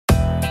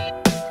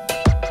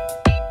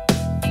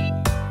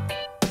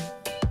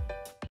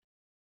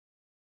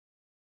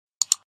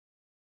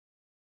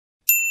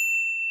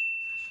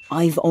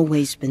I've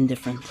always been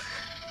different.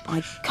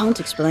 I can't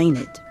explain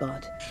it,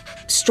 but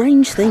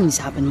strange things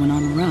happen when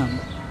I'm around.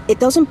 It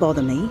doesn't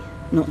bother me,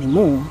 not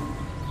anymore.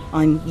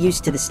 I'm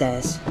used to the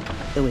stares,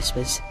 the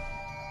whispers.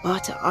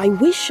 But I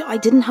wish I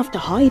didn't have to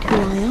hide who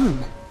I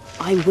am.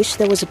 I wish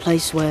there was a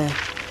place where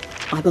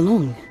I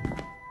belong.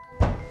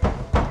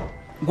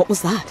 What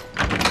was that?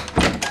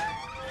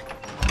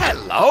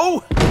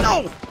 Hello?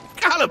 Oh,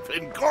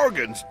 galloping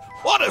gorgons!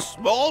 What a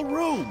small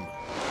room!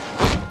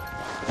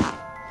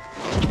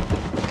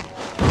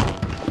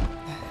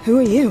 Who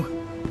are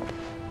you?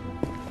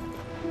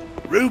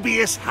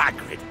 Rubius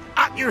Hagrid,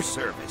 at your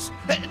service.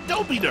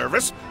 Don't be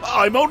nervous.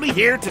 I'm only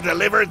here to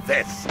deliver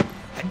this.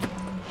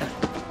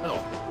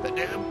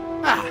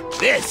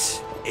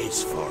 This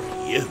is for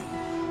you.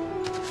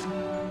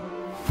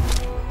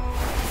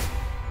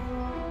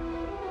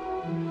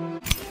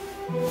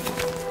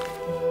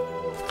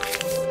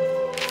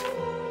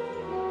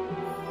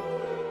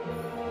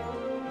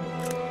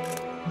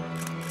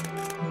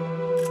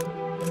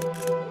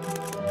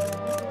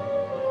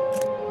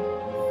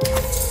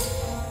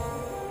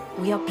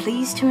 We are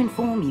pleased to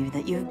inform you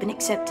that you have been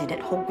accepted at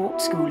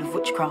Hogwarts School of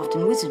Witchcraft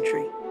and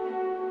Wizardry.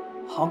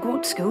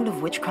 Hogwarts School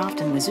of Witchcraft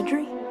and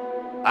Wizardry?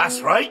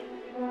 That's right.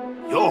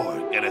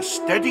 You're gonna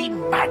study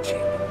magic.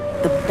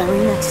 The very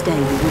next day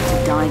we went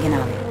to Diagon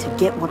Alley to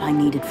get what I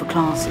needed for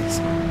classes.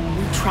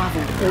 We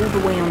travelled all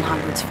the way on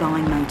Hagrid's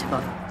flying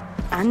motorbike.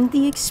 And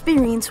the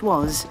experience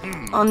was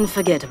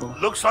unforgettable.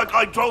 Looks like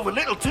I drove a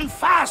little too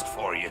fast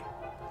for you.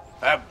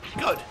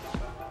 Good.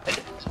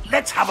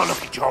 Let's have a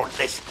look at your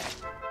list then.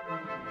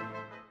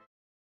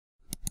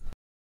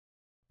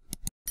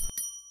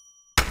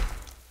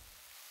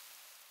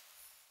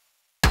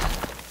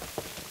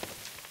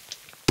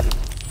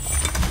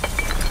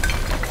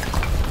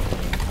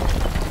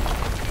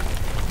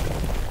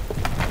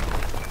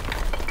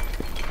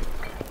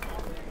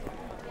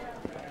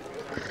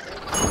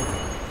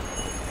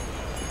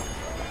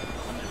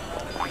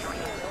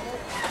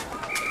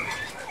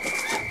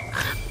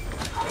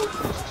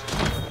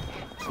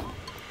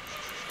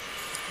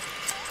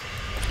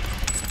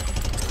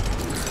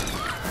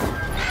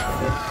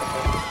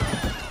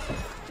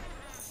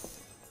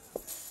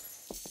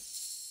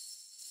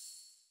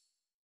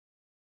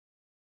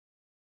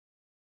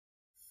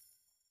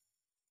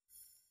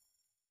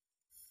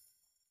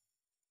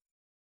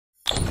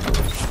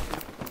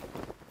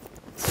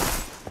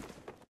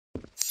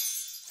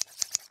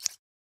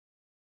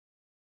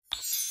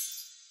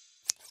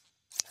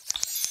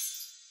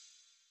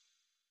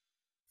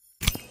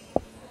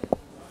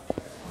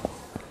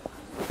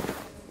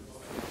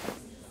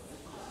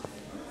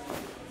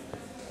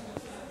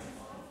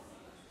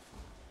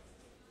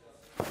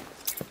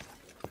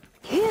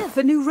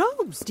 For new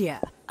robes,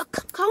 dear.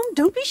 Come,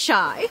 don't be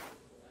shy.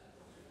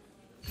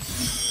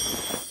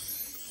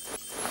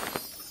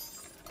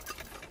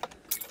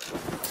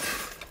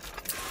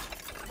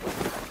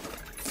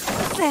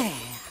 There,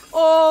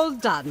 all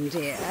done,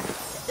 dear.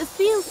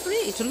 Feel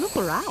free to look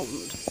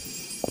around.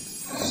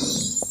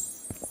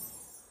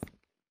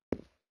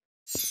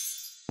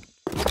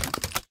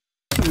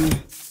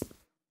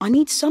 I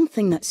need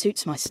something that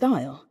suits my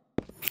style.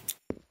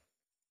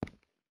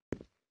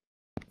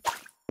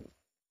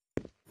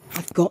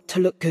 I've got to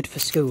look good for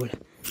school.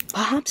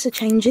 Perhaps a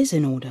change is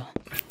in order.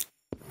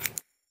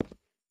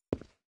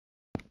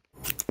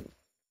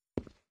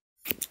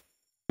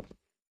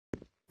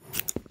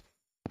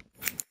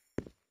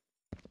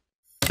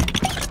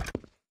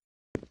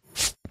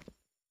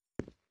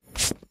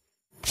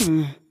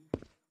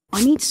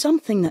 I need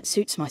something that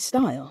suits my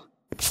style.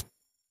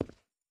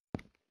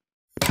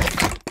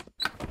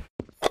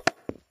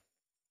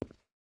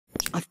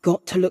 I've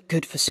got to look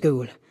good for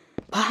school.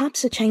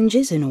 Perhaps a change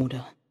is in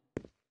order.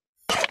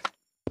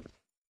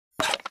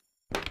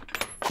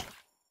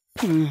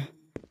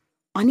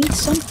 I need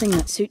something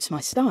that suits my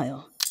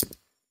style.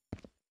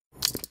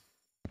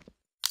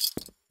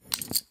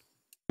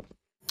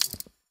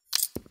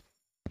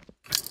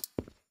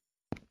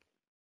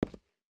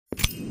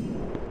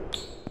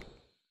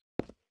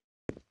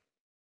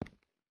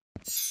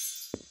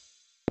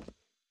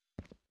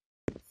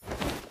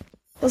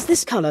 Does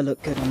this colour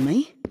look good on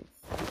me?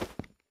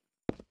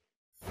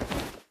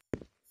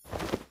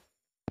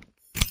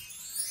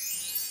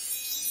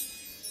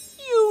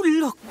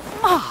 You look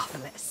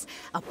marvellous.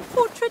 A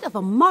portrait of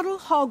a model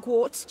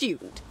Hogwarts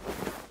student.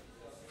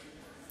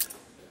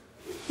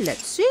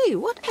 Let's see,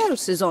 what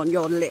else is on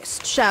your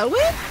list, shall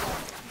we?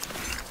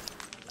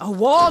 A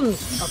wand,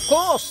 of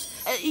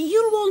course.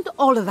 You'll want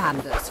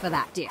Ollivander's for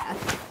that, dear.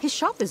 His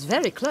shop is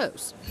very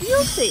close.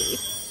 You'll see.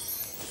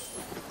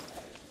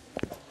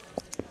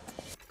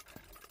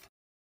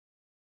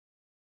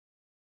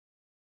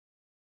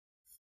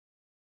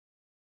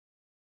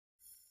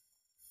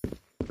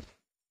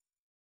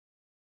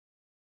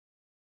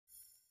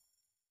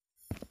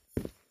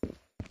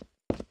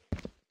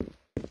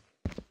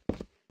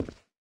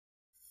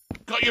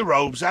 Got your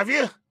robes, have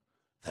you?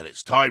 Then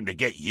it's time to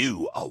get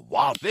you a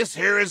wand. This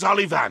here is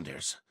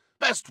Ollivander's.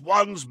 Best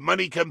wands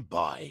money can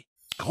buy.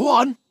 Go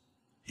on.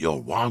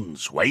 Your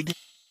wand's waiting.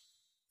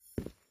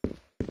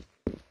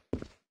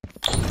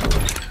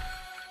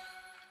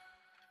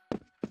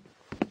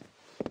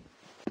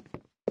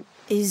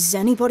 Is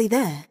anybody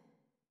there?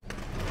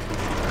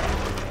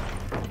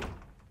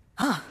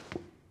 Ah.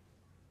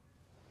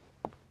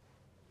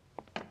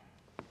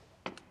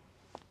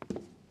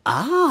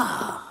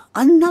 Ah,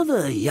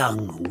 another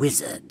young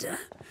wizard.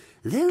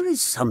 There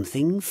is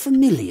something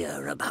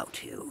familiar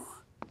about you.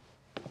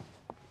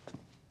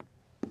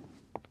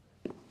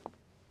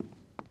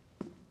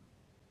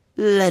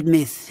 Let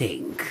me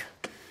think.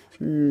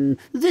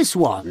 This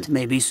wand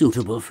may be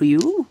suitable for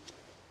you.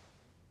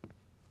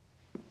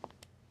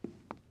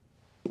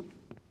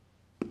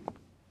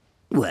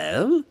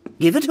 Well,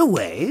 give it a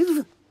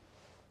wave.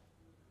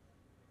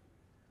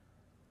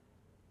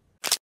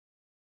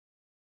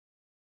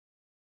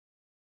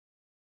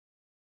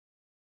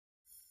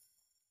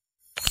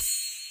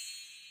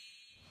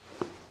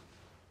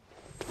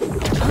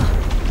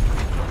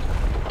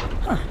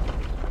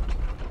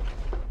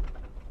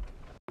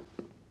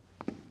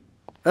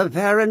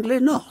 Apparently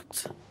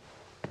not.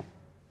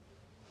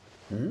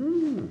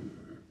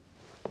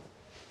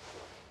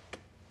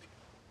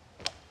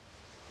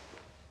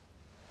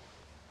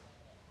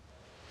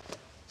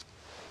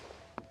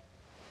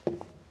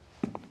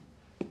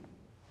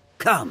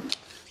 Come,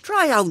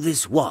 try out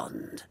this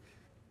wand.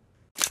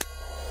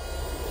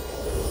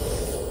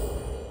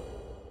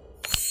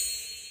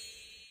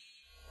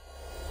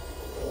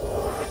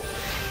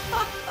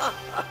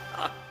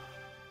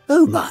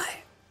 Oh my,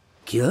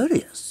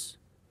 curious.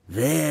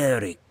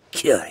 Very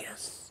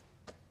curious.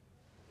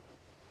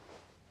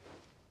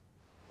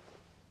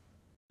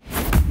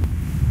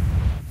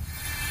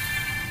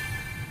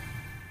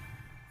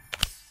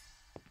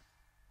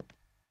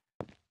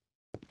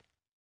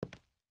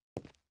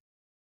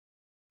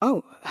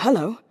 Oh,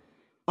 hello.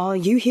 Are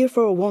you here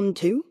for a wand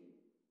too?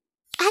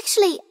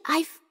 Actually,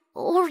 I've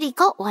already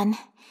got one.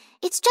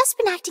 It's just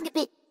been acting a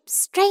bit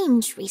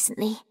strange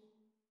recently.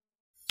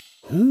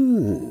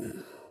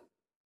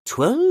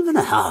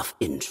 12.5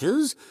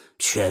 inches,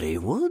 cherry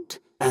wood,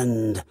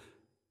 and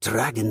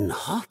dragon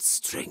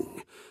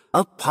heartstring.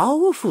 A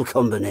powerful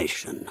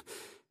combination.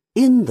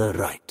 In the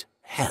right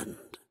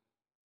hand.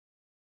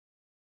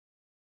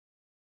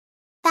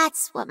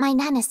 That's what my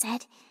Nana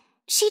said.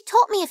 She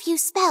taught me a few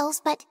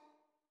spells, but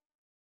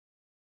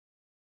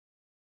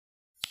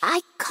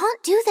I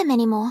can't do them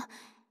anymore.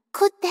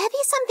 Could there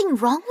be something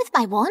wrong with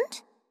my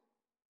wand?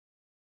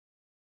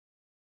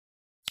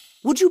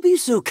 Would you be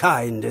so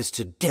kind as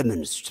to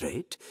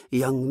demonstrate,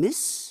 young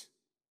miss?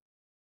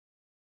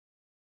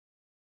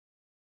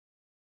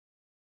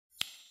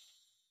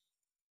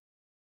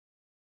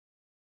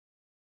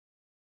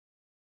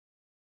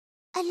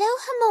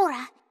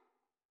 Alohomora.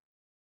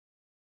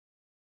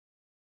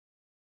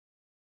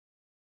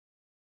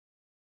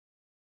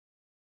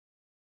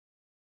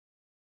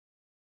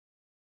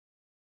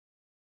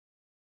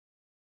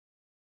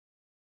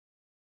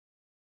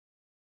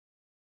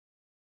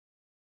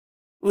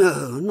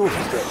 Oh, not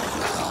again.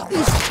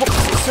 These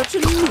books are such a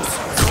nuisance.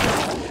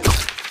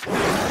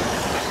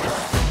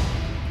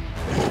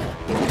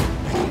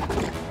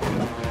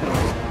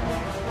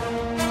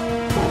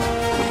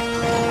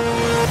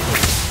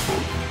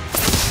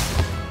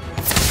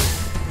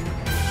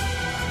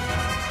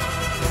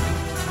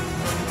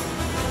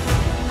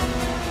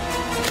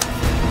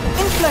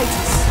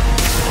 Inflatus!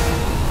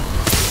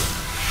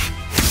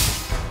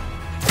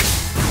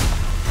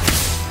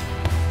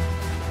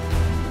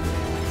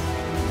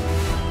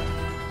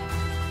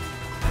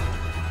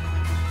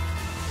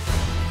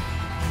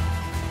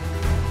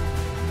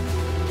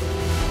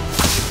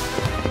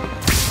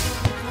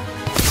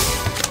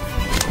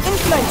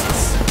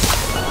 Inflatus!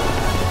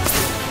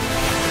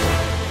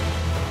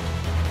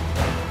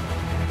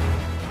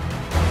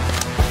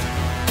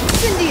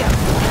 Incendio!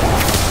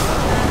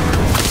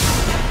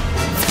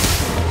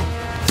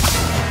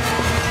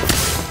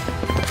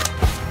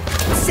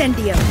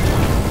 Incendio!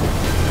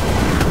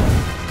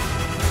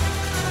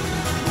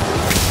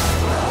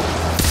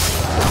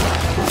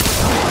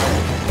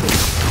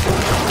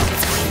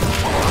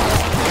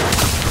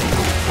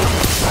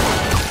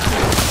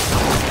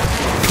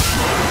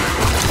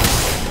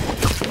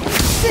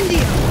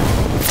 Incendio!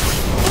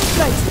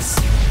 Inflatus!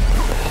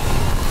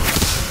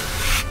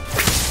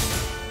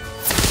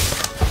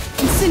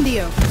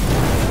 Incendio!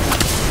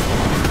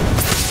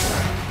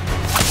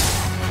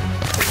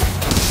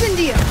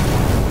 Incendio!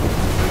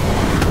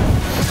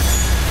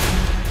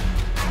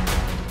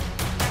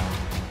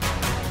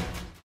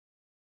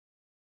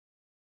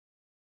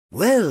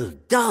 Well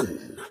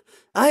done.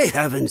 I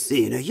haven't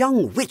seen a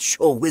young witch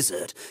or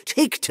wizard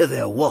take to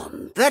their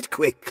wand that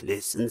quickly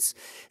since...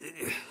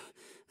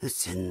 That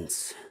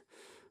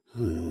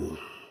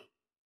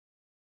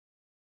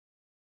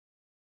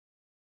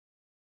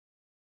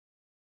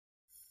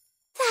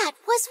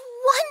was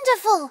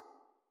wonderful!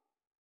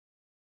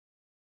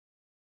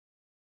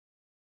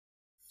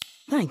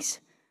 Thanks.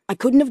 I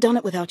couldn't have done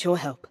it without your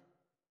help.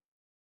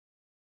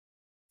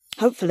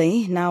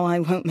 Hopefully, now I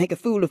won't make a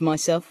fool of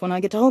myself when I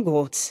get to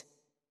Hogwarts.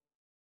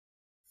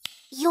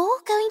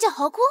 You're going to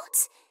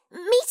Hogwarts?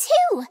 Me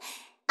too!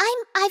 I'm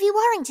Ivy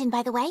Warrington,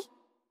 by the way.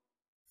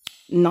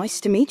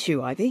 Nice to meet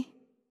you, Ivy.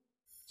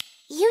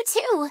 You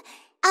too.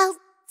 I'll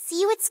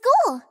see you at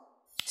school.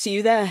 See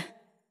you there.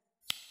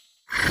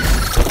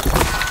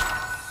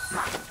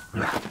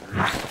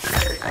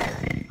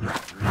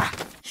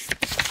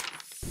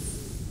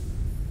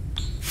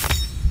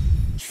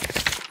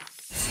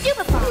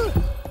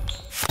 Stupefy.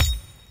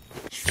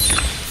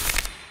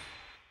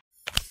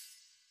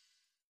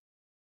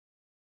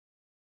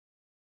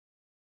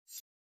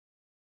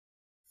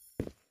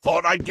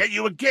 Thought I'd get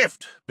you a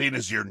gift, being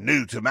as you're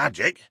new to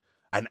magic.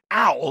 An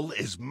owl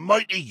is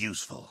mighty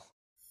useful.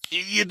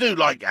 You do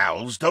like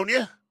owls, don't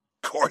you?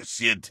 Course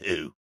you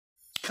do.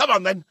 Come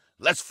on then,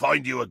 let's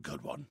find you a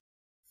good one.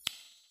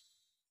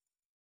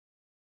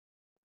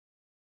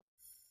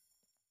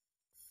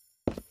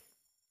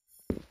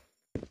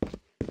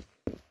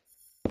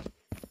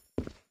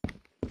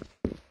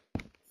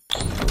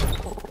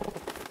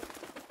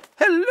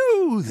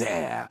 Hello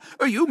there.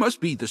 You must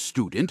be the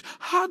student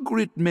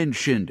Hagrid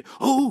mentioned.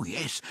 Oh,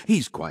 yes,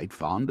 he's quite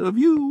fond of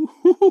you.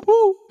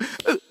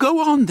 Go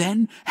on,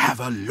 then. Have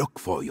a look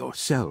for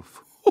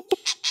yourself.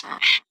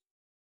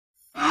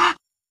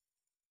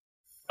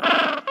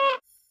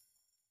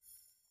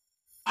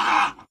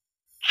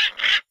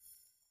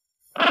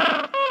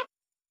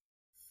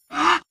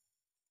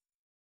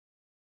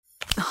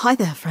 Hi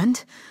there,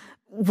 friend.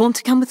 Want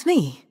to come with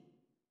me?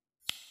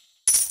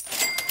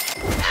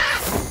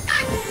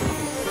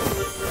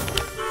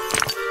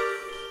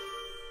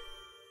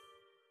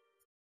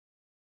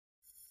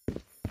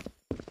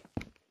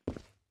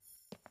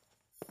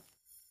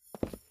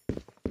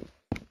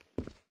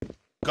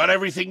 Got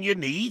everything you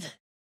need?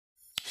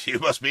 You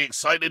must be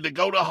excited to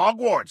go to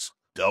Hogwarts.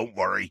 Don't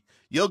worry,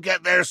 you'll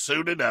get there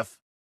soon enough.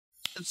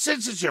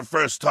 Since it's your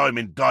first time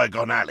in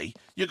Diagon Alley,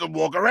 you can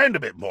walk around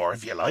a bit more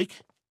if you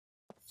like.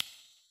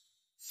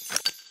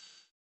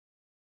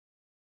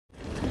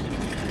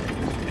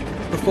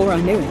 Before I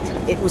knew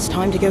it, it was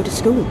time to go to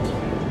school.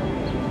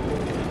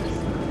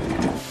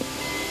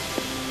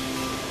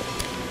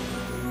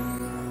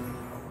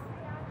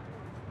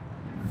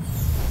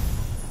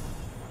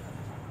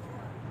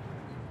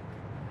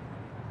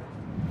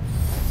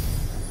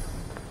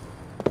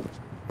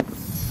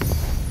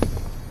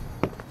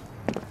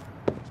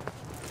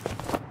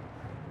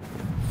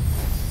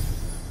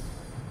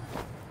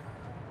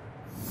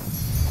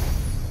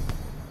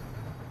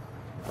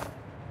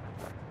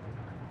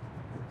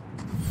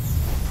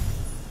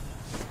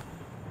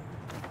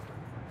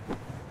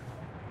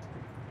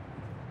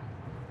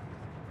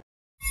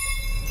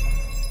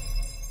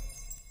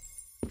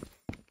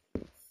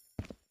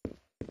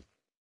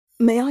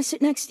 May I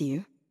sit next to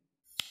you?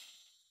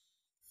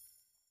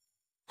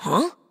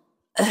 Huh?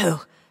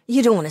 Oh,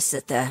 you don't want to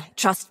sit there,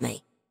 trust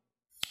me.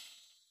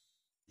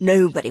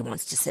 Nobody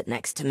wants to sit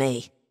next to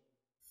me.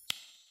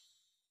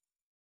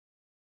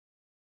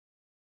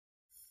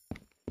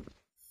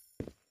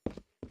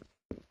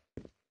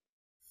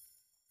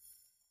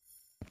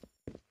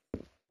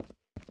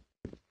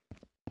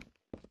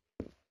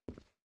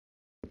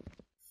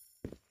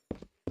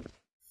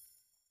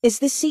 Is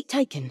this seat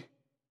taken?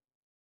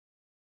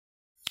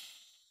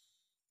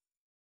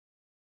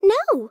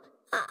 No!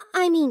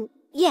 I mean,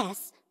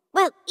 yes.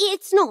 Well,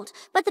 it's not,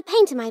 but the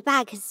paint in my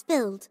bag has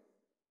spilled.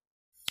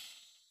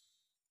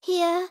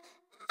 Here,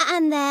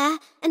 and there,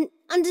 and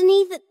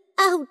underneath it.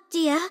 Oh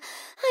dear,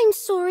 I'm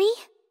sorry.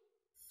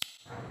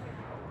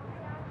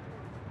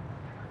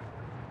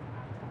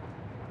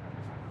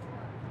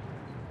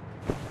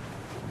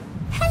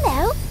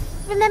 Hello,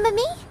 remember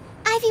me?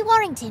 Ivy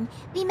Warrington.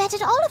 We met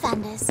at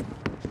Ollivander's.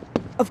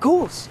 Of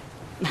course.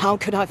 How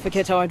could I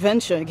forget our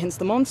adventure against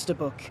the monster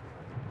book?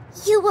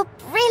 You were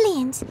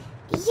brilliant.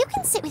 You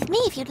can sit with me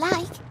if you'd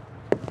like.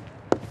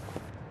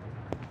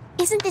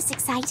 Isn't this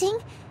exciting?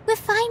 We're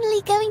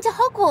finally going to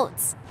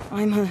Hogwarts.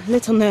 I'm a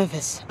little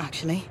nervous,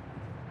 actually.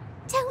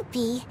 Don't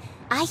be.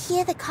 I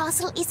hear the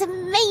castle is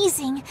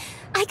amazing.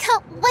 I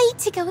can't wait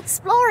to go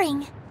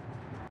exploring.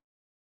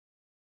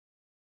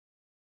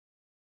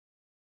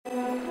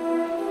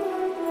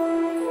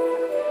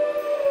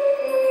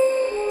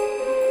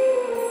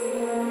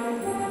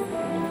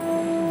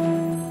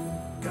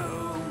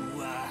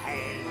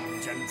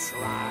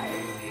 Try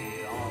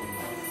on.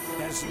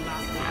 There's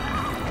nothing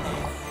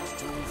left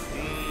to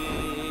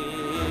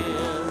fear.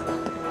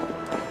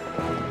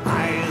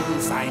 I'll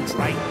find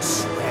right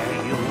where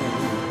you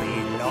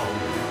belong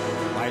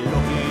by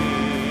looking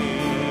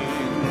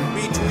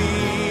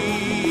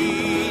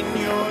between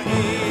your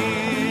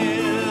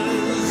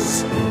ears.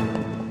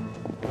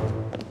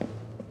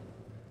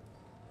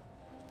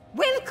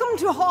 Welcome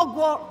to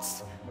Hogwarts.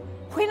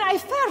 When I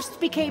first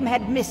became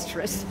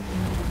headmistress,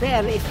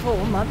 barely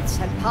 4 months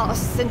had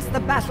passed since the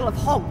Battle of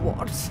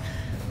Hogwarts.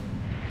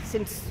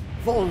 Since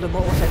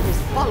Voldemort and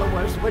his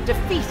followers were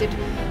defeated,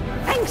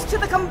 thanks to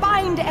the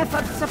combined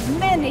efforts of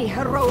many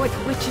heroic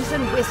witches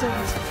and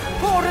wizards,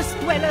 forest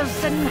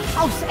dwellers and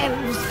house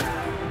elves,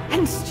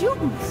 and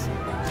students,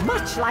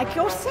 much like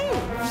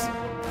yourselves.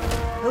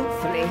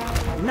 Hopefully,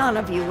 none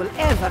of you will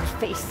ever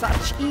face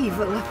such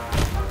evil.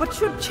 But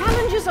should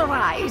challenges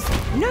arise,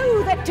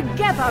 know that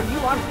together you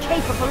are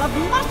capable of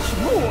much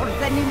more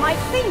than you might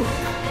think.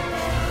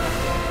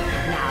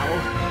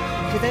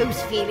 To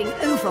those feeling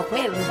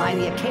overwhelmed by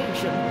the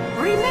occasion,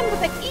 remember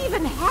that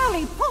even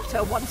Harry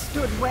Potter once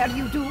stood where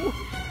you do.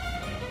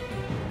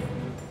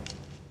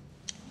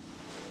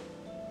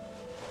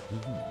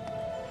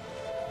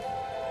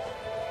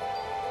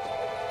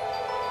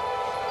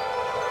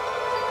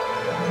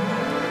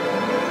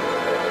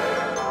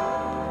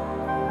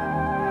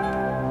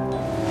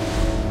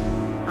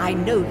 I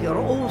know you're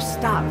all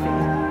starving,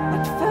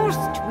 but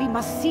first we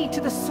must see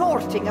to the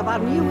sorting of our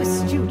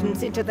newest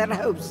students into their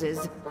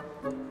houses.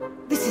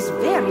 This is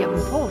very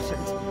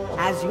important,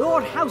 as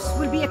your house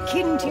will be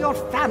akin to your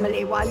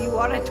family while you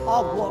are at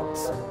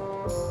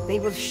Hogwarts. They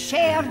will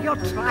share your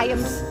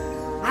triumphs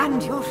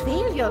and your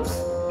failures.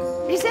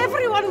 Is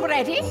everyone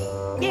ready?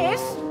 Yes?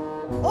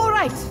 All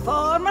right,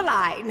 form a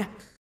line.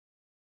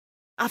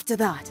 After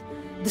that,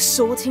 the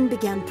sorting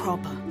began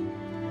proper.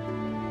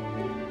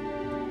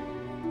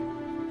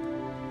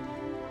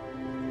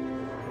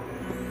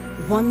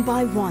 One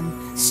by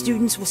one,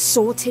 students were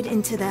sorted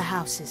into their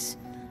houses.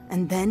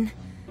 And then,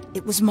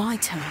 it was my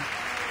turn.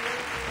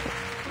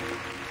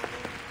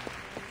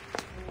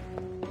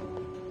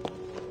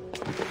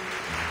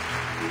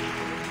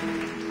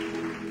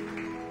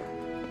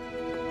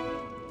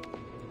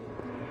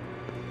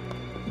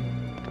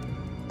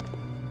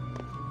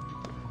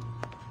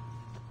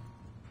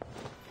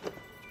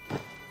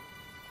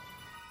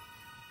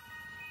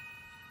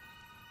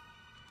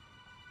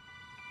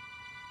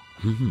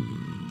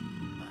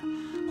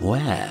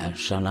 Where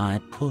shall I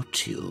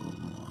put you?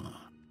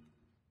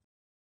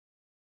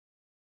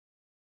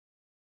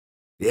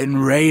 In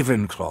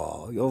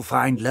Ravenclaw, you'll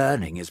find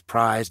learning is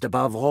prized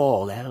above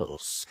all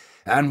else.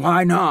 And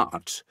why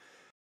not?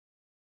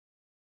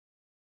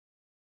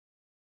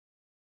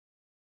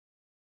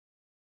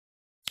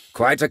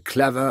 Quite a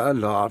clever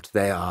lot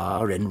they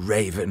are in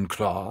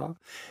Ravenclaw,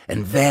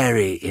 and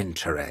very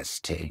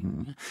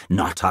interesting,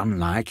 not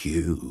unlike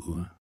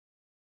you.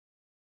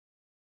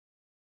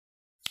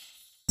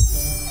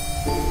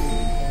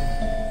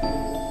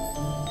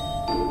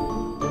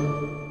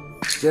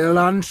 Still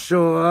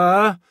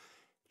unsure?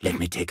 Let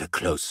me take a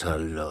closer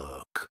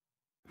look.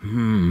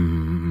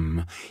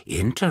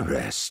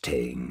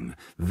 Interesting.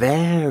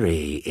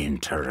 Very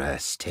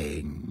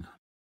interesting.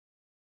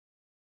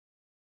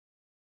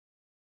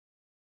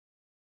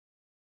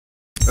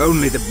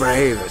 Only the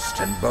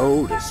bravest and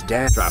boldest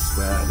dare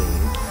trustworthy,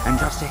 and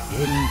just a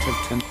hint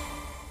of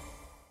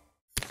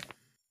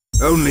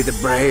Only the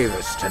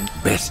bravest and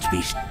best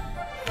be...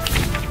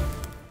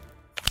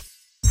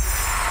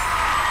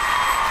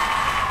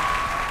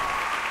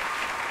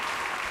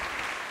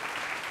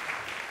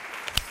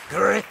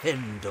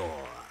 Gryffindor.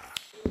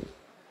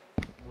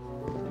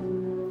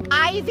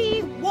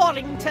 Ivy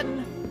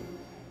Warrington.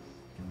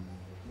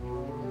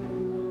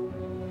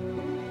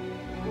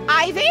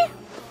 Ivy?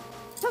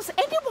 Does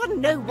anyone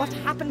know what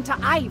happened to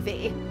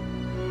Ivy?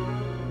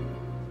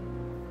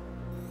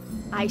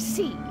 I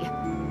see.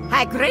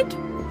 Hagrid?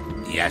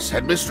 Yes,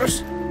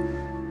 Headmistress?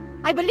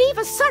 I believe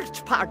a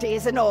search party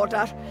is in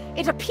order.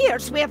 It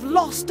appears we have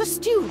lost a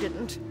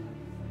student.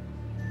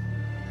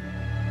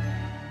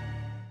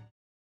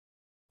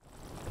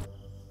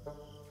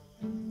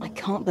 I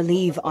can't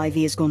believe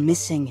Ivy has gone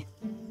missing.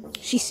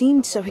 She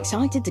seemed so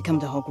excited to come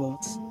to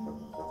Hogwarts.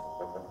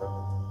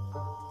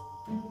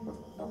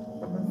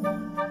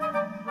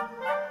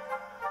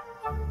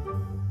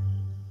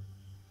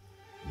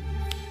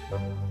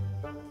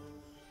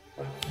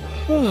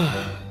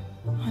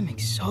 I'm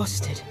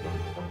exhausted.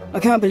 I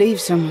can't believe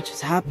so much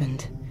has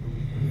happened.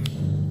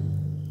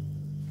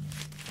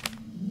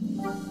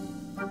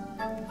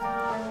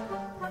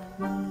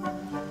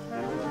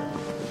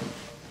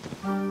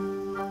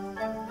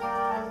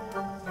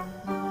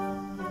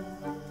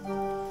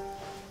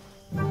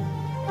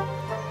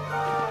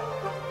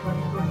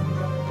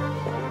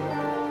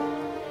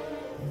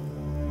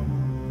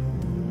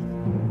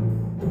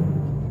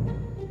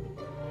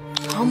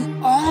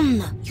 Come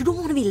on! You don't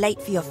want to be late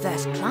for your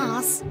first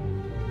class.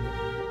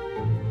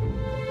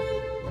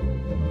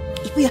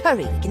 If we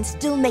hurry, we can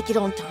still make it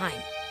on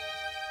time.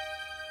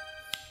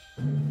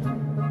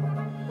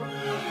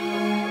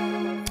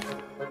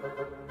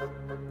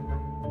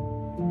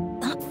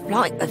 That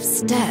flight of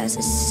stairs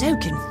is so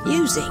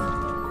confusing.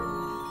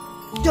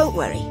 Don't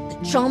worry, the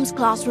Charms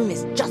classroom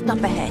is just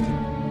up ahead.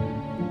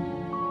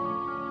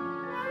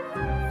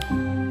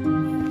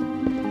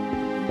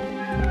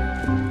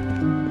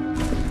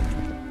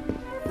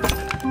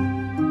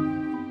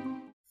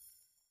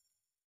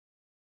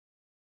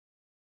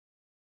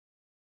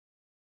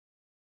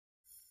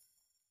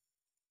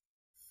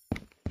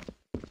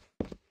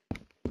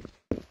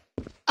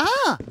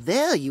 Ah,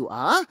 there you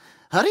are.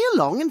 Hurry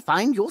along and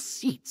find your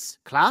seats.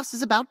 Class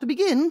is about to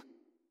begin.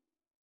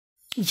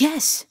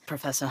 Yes,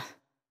 Professor.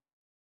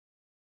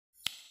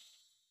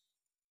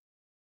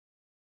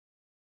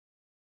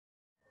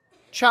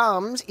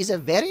 Charms is a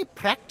very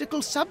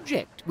practical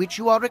subject which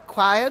you are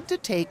required to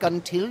take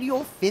until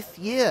your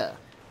 5th year.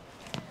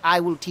 I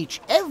will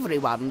teach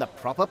everyone the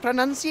proper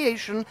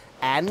pronunciation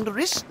and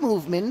wrist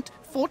movement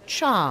for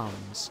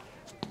charms.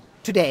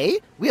 Today,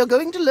 we are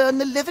going to learn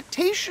the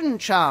levitation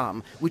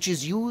charm, which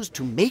is used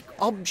to make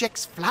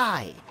objects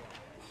fly.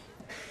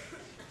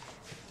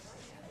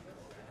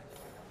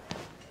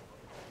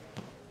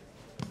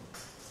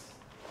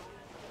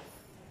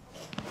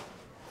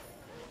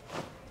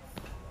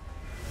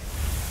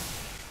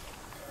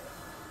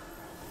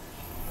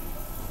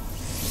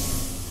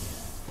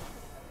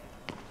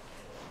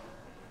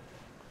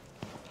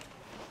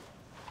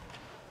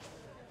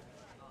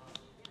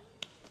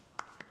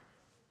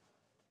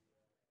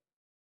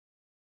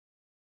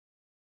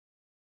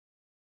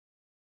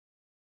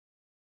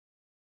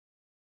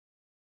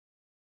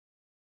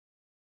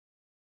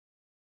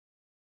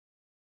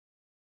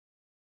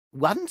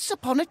 Once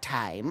upon a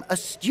time, a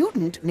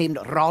student named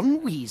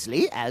Ron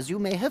Weasley, as you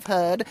may have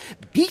heard,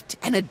 beat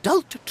an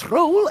adult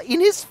troll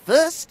in his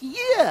first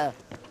year.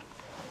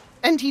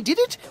 And he did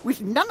it with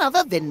none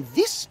other than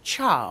this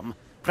charm,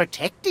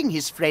 protecting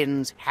his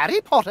friends Harry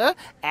Potter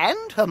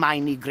and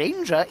Hermione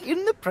Granger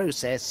in the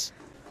process.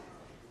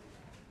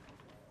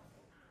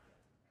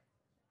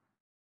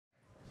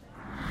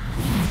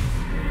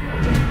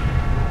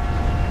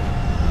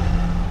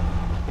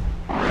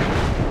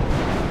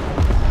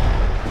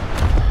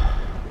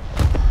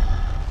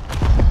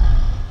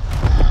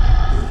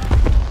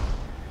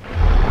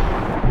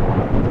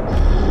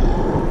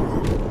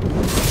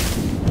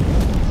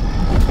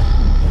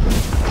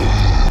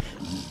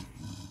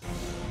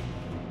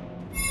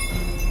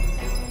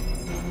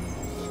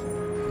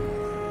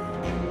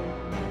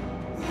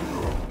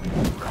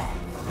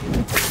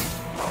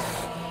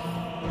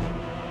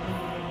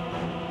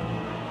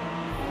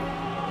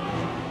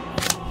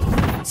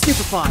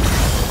 Stupefy.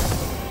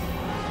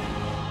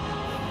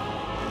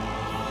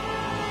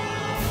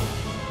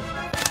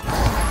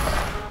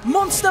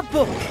 Monster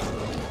book.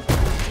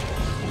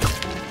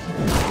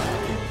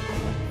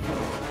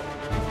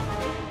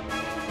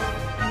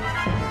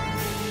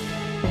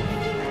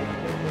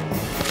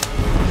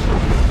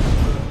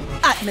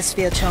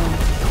 Atmosphere charm.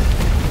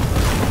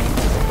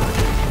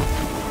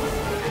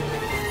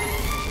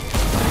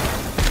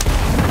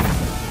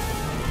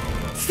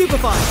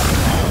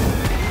 Stupefy.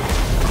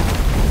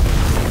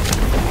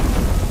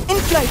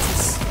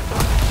 Inflatus!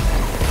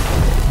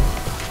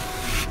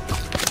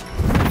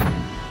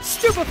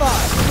 Stupefy!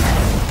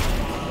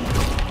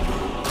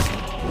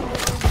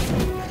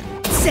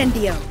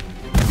 Incendio!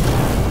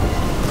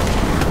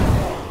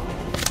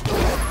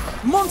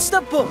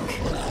 Monster book!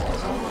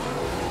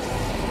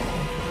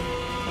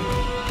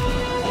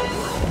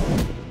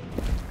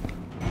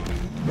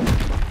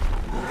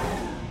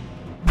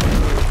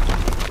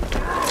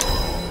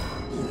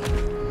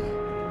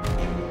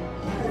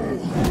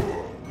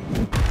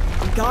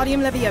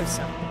 Guardium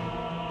Leviosa.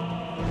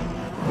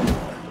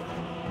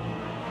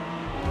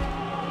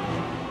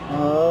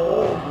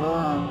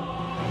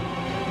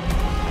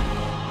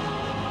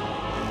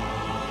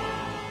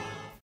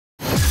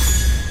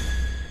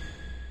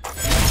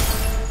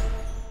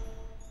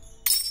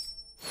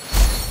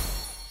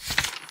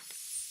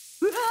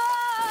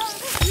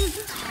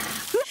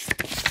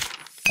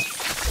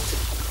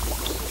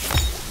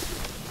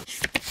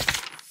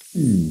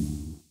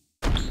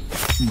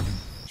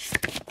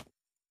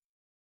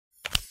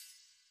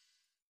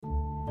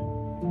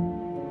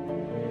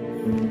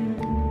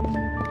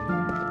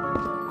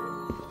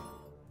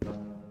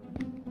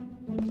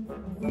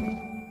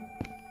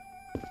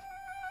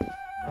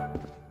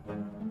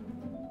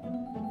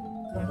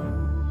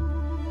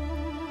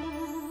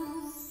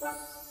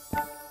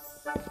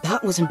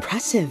 That was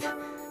impressive.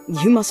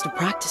 You must have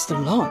practiced a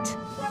lot.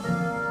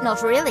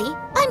 Not really.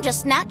 I'm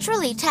just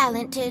naturally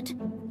talented.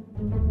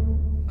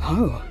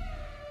 Oh.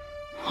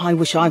 I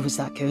wish I was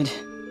that good.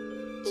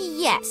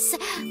 Yes.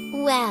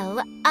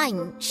 Well,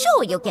 I'm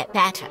sure you'll get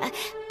better.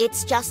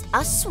 It's just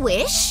a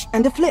swish.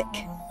 And a flick.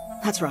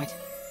 That's right.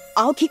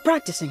 I'll keep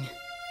practicing.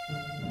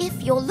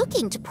 If you're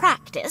looking to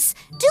practice,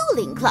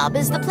 Dueling Club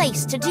is the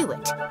place to do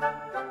it.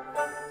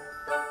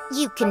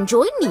 You can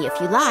join me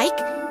if you like,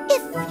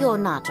 if you're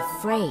not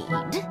afraid.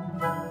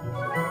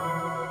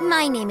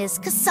 My name is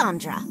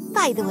Cassandra,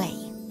 by the way.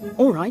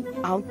 All right,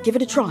 I'll give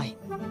it a try.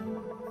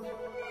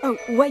 Oh,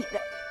 wait.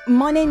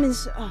 My name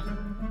is...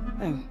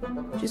 Oh,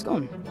 she's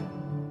gone.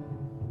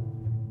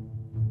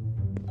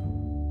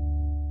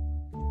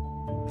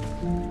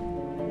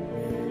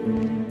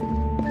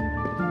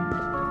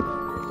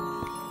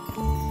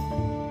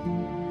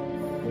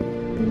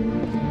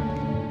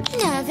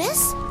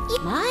 Nervous? You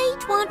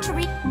might want to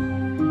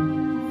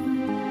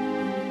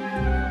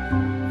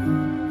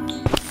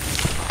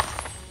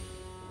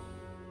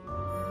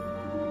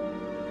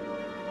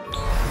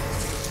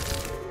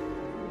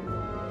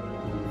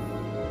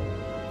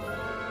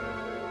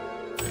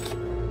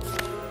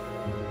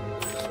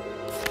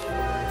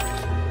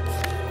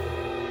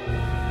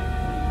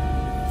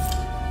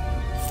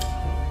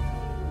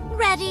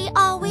Ready,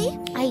 are we?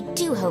 I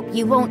do hope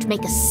you won't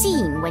make a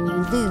scene when you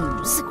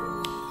lose.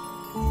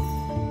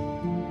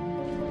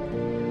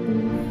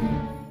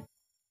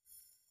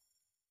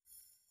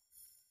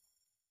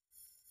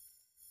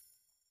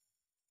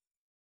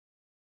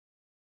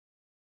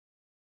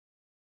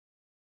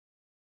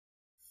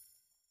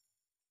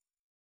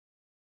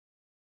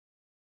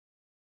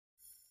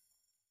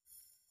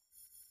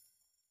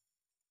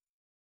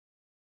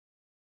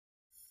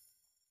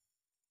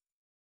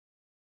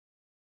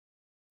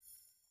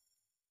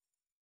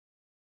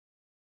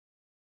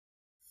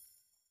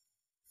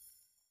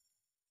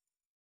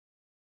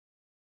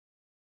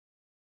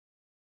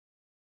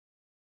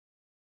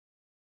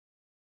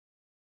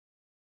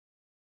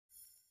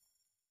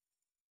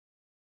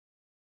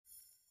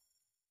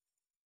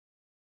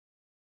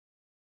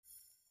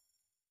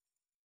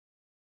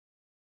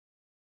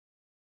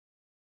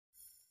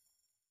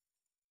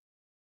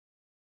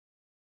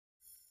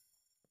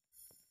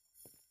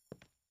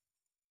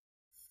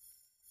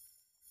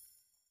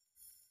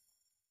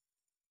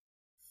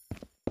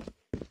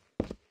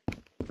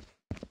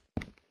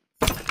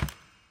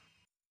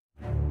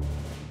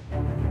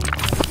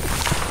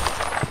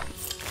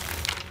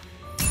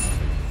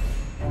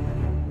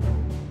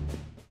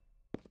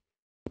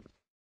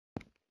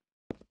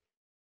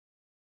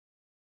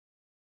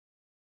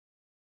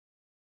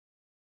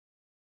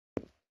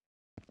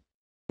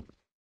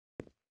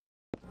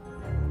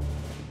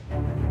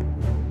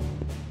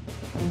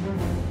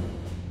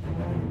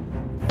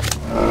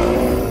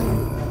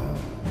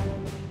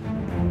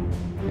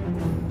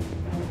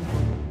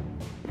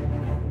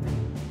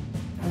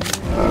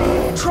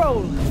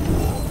 Troll.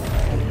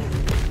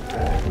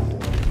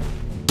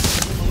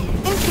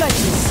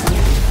 Inflators.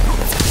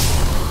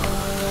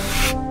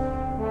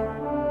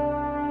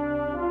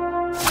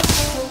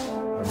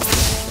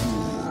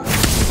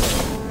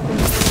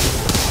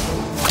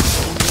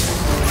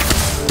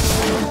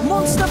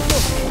 Monster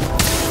book.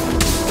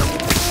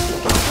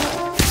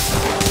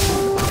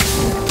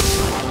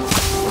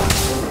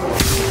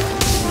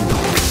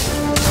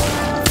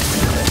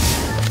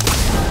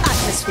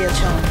 Atmosphere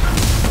charm.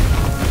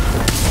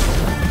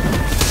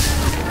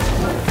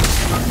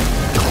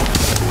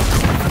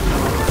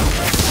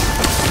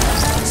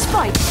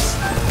 Spikes.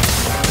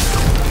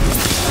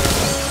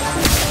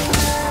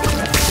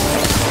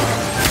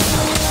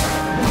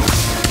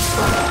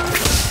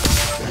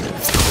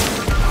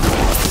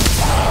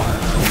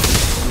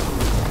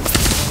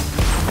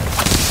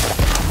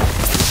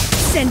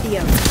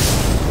 Incendio.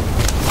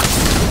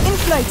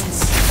 Inflators.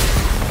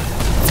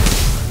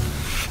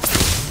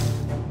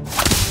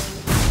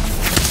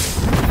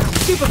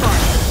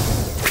 Superfire.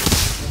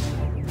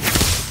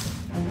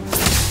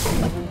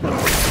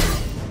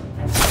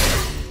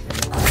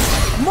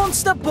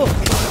 Monster book.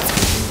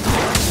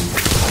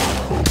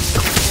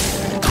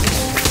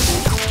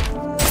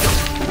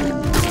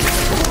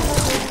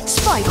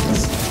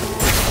 Spiders.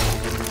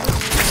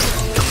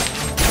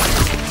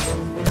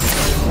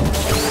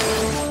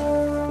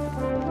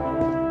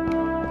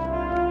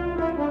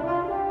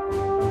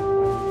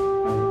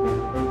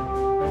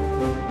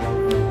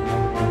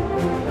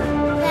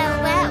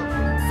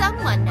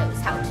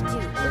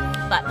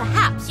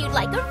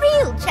 Like a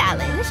real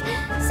challenge.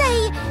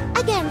 Say,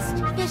 against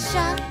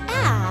Fisher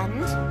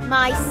and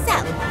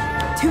myself.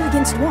 2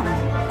 against 1?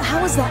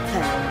 How is that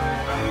fair?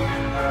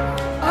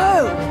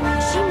 Oh,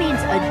 she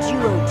means a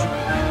duo.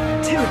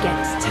 2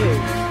 against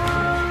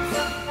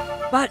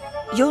 2. But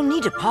you'll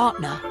need a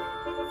partner.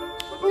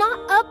 Not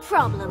a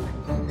problem.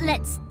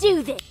 Let's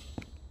do this.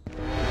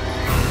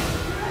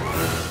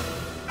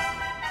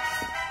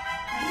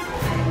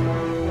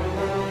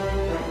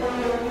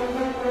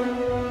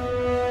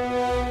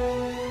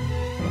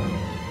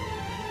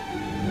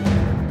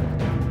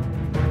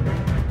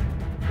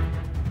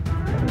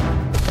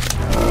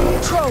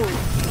 Troll.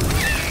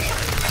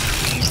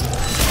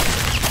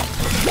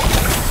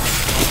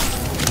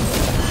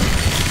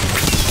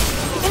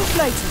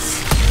 Inflators.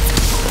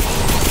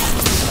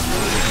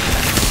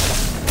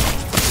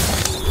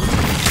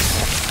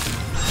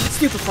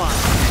 Stupefy.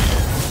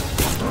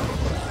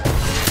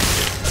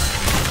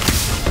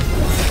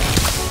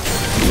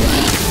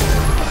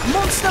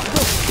 Monster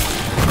book.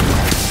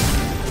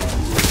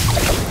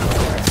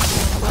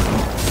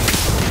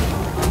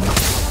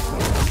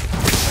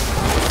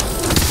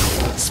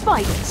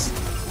 Spiders.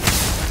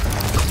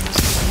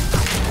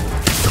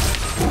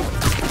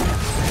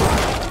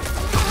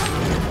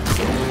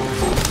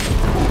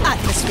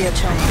 Atmosphere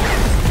charm.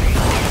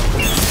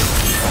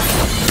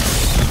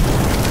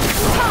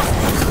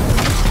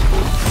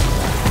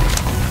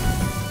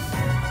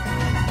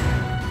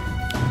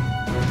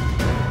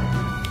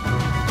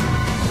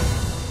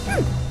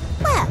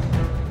 Well,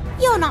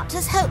 you're not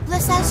as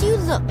hopeless as you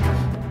look.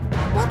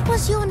 What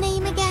was your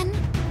name again?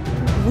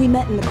 We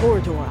met in the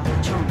corridor at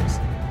the Charms.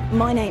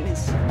 My name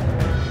is...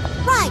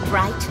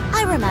 Right,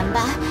 I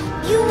remember.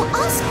 You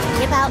asked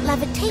me about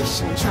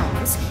levitation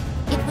charms.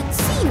 It would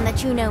seem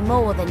that you know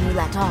more than you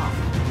let on.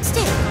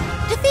 Still,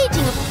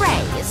 defeating a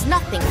prey is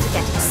nothing to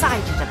get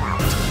excited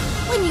about.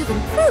 When you've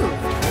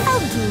improved,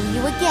 I'll duel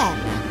you again.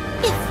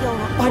 If you're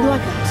up for I'd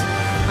like it.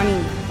 that. I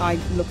mean, I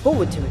look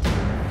forward to it.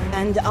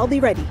 And I'll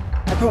be ready,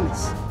 I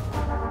promise.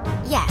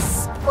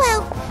 Yes,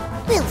 well,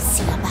 we'll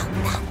see about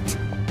that.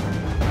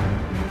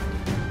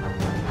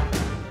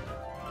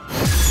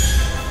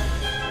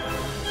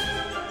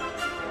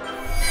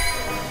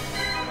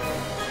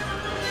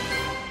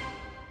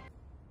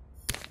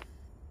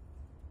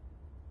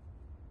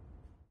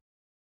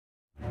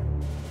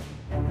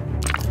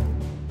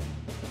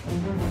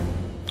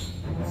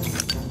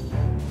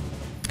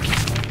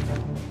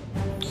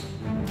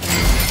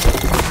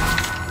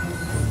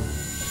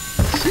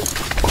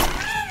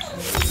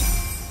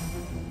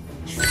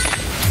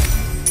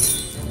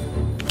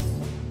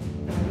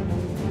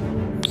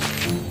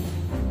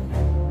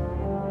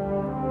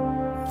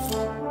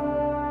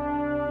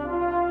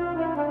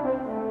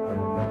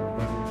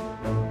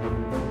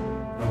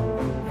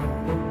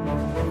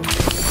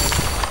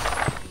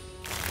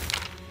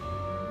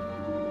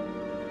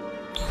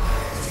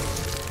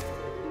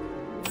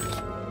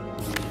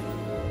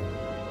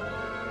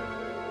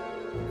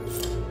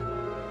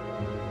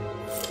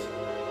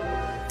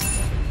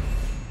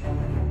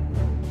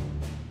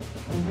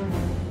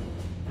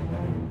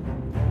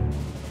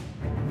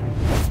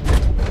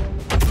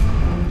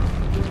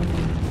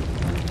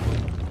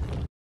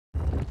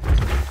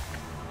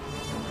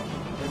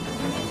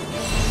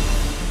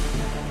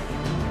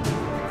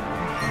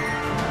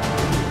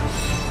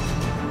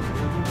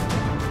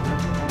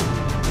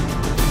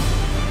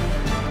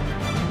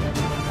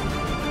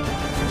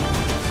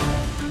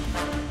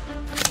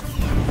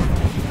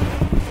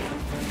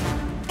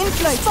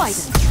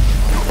 Spider.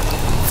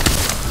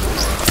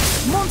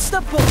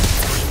 Monster Book!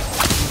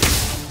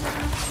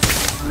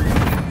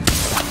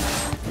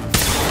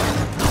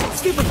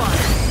 Stupefy!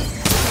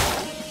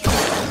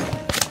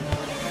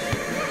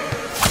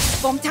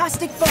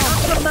 Bombastic Bomb!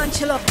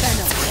 Acromantula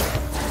Venom!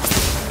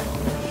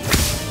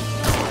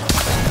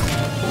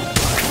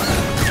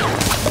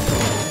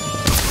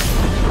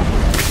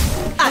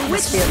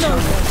 Atmosphere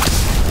Charm!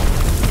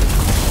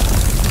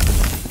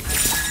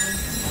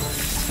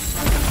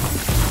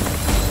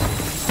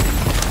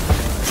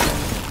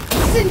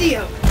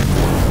 Incendio!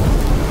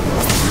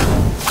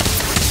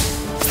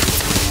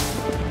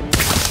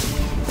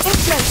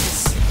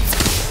 Inflatus!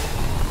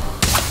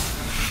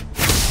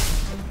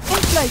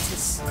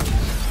 Inflatus!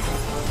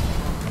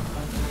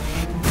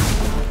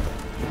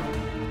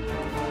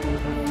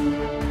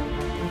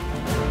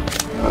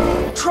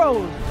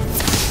 Troll!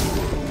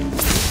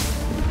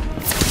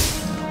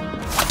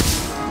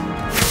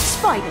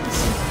 Spiders!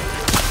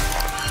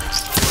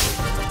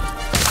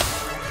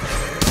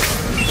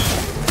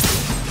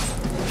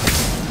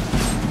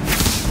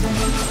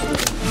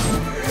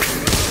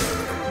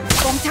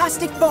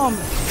 Bombastic Bomb!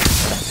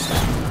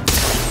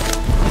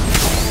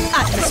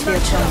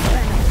 Atmosphere Charm!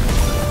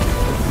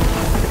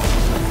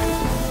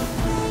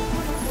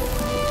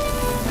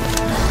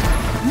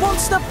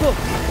 Monster Book!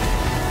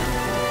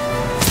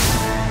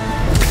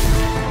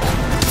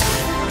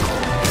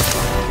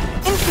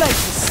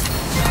 Inflatus!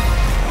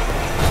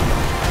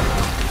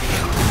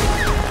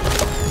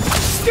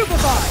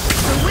 Stupefy!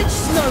 Bewitched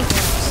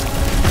Snowballs!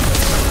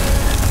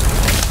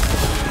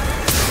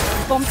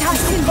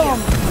 Bombastic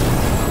Bomb!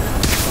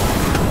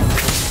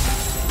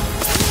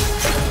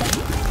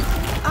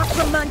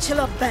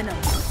 Acromantula Venom!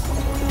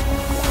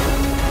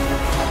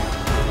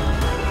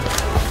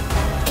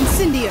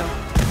 Incendio!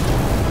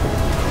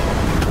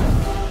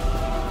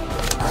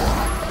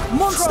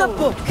 Monster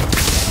Book!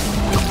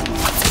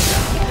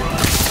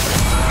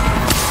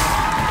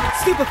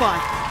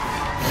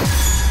 Stupefy!